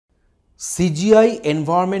CGI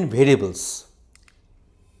Environment Variables.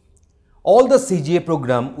 All the CGI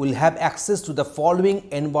program will have access to the following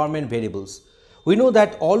environment variables. We know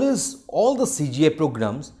that all the CGI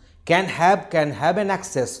programs can have an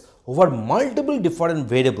access over multiple different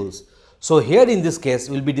variables. So here in this case,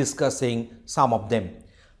 we will be discussing some of them.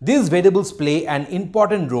 These variables play an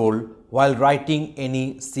important role while writing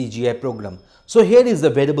any CGI program. So here is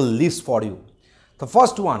the variable list for you. The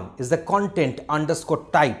first one is the content underscore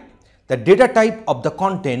type, the data type of the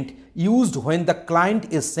content used when the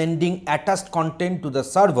client is sending attached content to the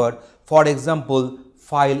server, for example,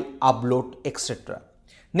 file, upload, etc.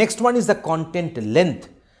 Next one is the content length.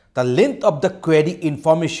 The length of the query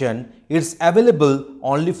information is available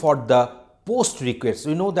only for the post requests.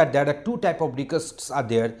 We know that there are two types of requests are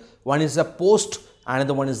there. One is the post,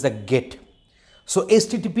 another one is the get. So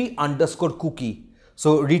HTTP underscore cookie.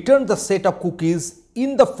 So return the set of cookies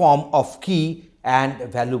in the form of key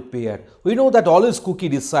and value pair. We know that always cookie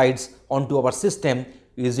resides onto our system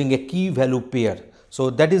using a key value pair. So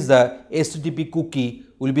that is the HTTP cookie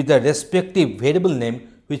will be the respective variable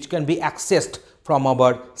name which can be accessed from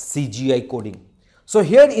our CGI coding. So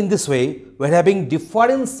here in this way we are having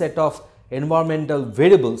different set of environmental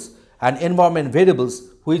variables and environment variables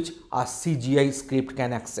which a CGI script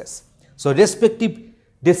can access. So respective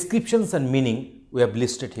descriptions and meaning we have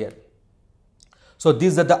listed here. So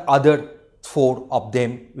these are the other 4 of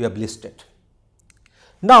them we have listed.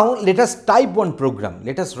 Now let us type one program,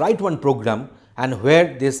 let us write one program and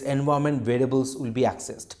where this environment variables will be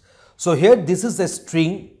accessed. So here this is a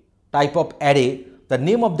string type of array. The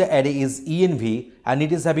name of the array is env and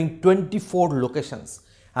it is having 24 locations,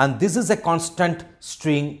 and this is a constant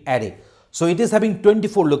string array. So it is having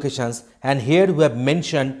 24 locations and here we have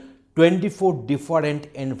mentioned 24 different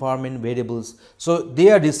environment variables. So they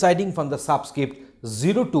are residing from the subscript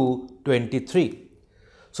 0 to 23.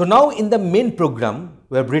 So now in the main program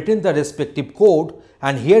we have written the respective code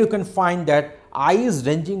and here you can find that I is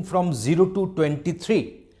ranging from 0 to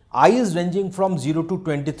 23. I is ranging from 0 to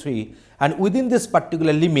 23 and within this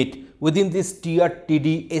particular limit, within this tr,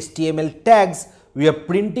 td, html tags, we are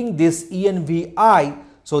printing this envi.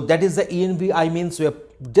 So that is the envi means we are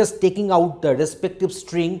just taking out the respective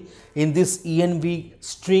string in this env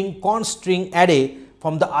string const string array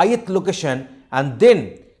from the ith location, and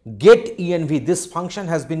then get env, this function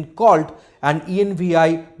has been called and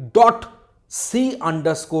envi dot c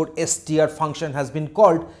underscore str function has been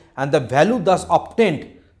called, and the value thus obtained,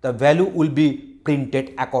 the value will be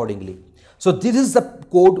printed accordingly. So this is the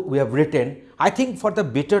code we have written. I think for the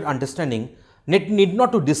better understanding, need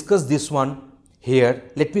not to discuss this one here.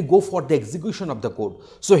 Let me go for the execution of the code.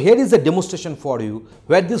 So here is a demonstration for you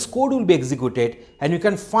where this code will be executed and you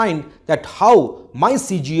can find that how my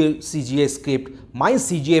CGI script, my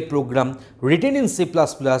CGI program written in C++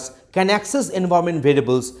 can access environment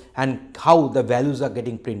variables and how the values are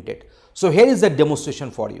getting printed. So here is a demonstration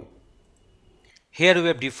for you. Here we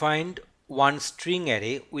have defined one string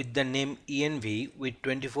array with the name env with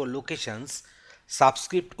 24 locations.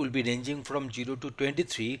 Subscript will be ranging from 0 to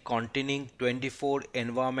 23 containing 24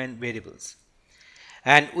 environment variables.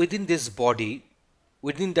 And within this body,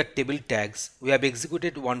 within the table tags, we have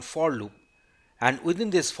executed one for loop, and within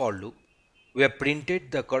this for loop, we have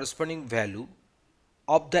printed the corresponding value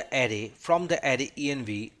of the array from the array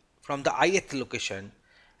env from the ith location,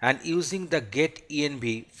 and using the get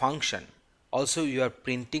env function, also you are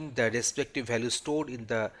printing the respective value stored in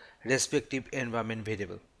the respective environment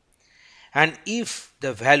variable. And if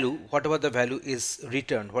the value, whatever the value is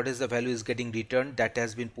returned, what is the value is getting returned, that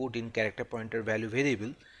has been put in character pointer value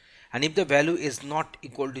variable, and if the value is not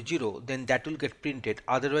equal to 0, then that will get printed,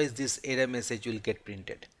 otherwise this error message will get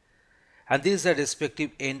printed. And this is the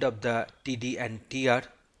respective end of the td and tr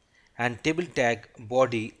and table tag,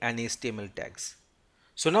 body and html tags.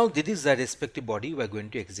 So now this is the respective body we are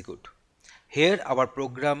going to execute. Here our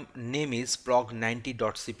program name is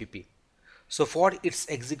prog90.cpp. So for its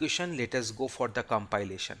execution, let us go for the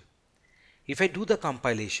compilation. If I do the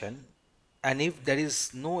compilation and if there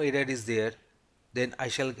is no error is there, then I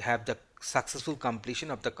shall have the successful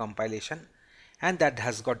completion of the compilation, and that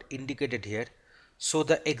has got indicated here. So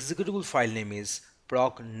the executable file name is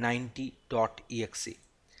prog90.exe.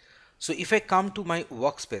 So if I come to my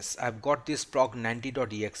workspace, I've got this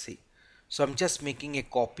prog90.exe. So I'm just making a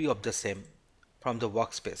copy of the same from the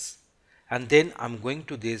workspace, and then I'm going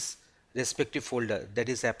to this respective folder, that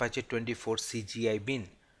is Apache 24 CGI bin,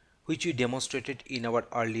 which we demonstrated in our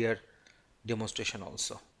earlier demonstration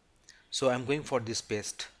also. So I'm going for this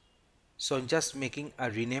paste. So I'm just making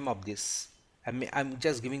a rename of this. I'm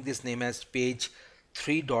just giving this name as page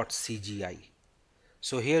 3.cgi.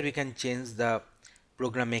 So here we can change the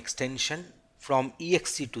program extension from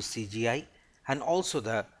exe to CGI, and also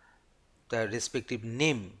the respective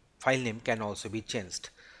name, file name can also be changed.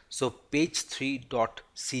 So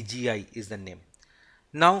page3.cgi is the name.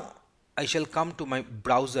 Now I shall come to my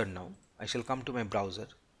browser now. I shall come to my browser.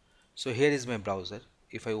 So here is my browser.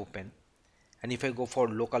 If I open and if I go for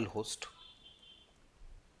localhost,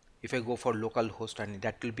 and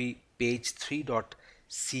that will be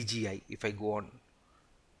page3.cgi. If I go on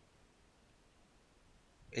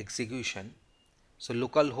execution, so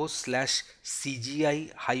localhost slash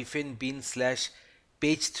cgi hyphen bin slash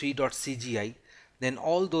page3.cgi, then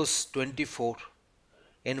all those 24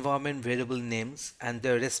 environment variable names and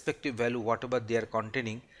their respective value, whatever they are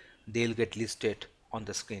containing, they'll get listed on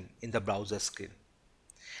the screen, in the browser screen.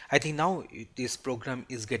 I think now this program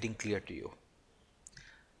is getting clear to you.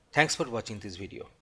 Thanks for watching this video.